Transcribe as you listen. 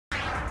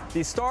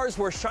The stars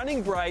were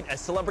shining bright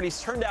as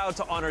celebrities turned out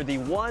to honor the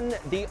one,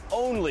 the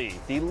only,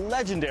 the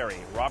legendary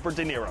Robert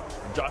De Niro.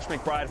 Josh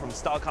McBride from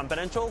Style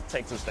Confidential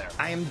takes us there.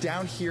 I am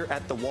down here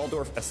at the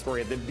Waldorf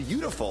Astoria, the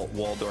beautiful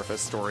Waldorf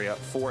Astoria,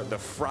 for the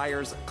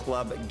Friars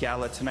Club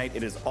Gala tonight.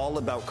 It is all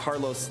about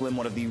Carlos Slim,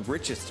 one of the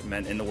richest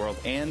men in the world,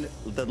 and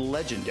the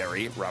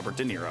legendary Robert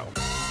De Niro.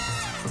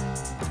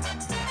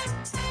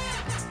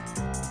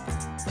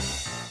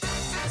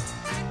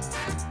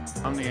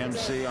 I'm the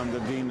MC, I'm the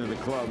dean of the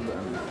club,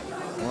 and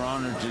we're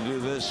honored to do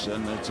this,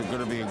 and it's going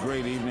to be a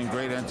great evening,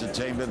 great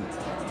entertainment,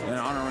 and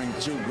honoring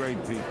two great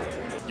people.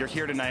 You're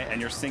here tonight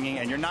and you're singing,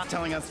 and you're not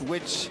telling us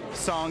which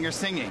song you're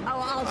singing. Oh,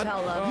 I'll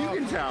tell them. You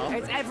can tell.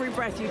 It's Every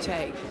Breath You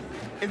Take.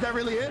 Is that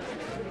really it?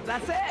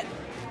 That's it.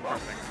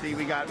 Perfect. See,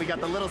 we got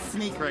the little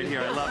sneak right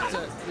here. I love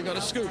it. We got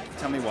a scoop.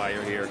 Tell me why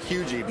you're here.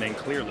 Huge evening,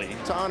 clearly.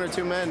 To honor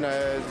two men,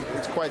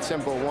 it's quite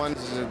simple. One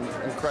is an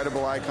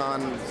incredible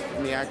icon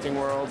in the acting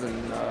world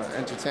and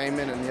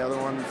entertainment, and the other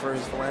one for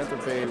his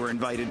philanthropy. We're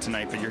invited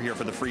tonight, but you're here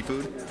for the free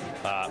food?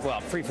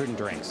 Well, free food and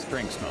drinks.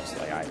 Drinks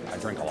mostly. I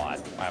drink a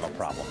lot. I have a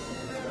problem.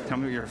 Tell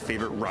me what your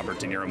favorite Robert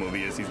De Niro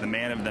movie is. He's the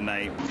man of the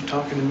night. You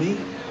talking to me?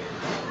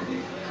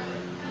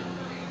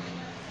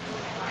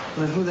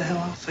 Well, who the hell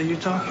else are you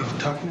talking? You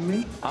talking to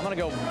me? I'm going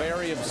to go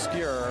very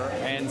obscure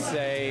and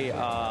say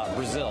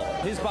Brazil.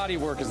 His body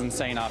work is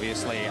insane,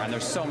 obviously, and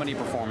there's so many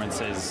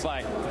performances.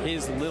 But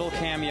his little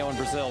cameo in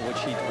Brazil, which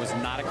he was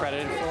not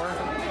accredited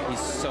for, he's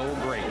so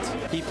great.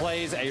 He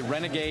plays a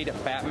renegade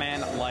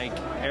Batman-like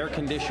air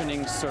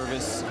conditioning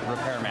service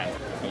repairman.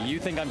 You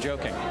think I'm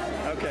joking?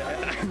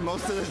 Okay.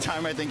 Most of the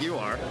time, I think you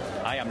are.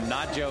 I am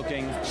not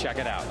joking. Check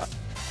it out.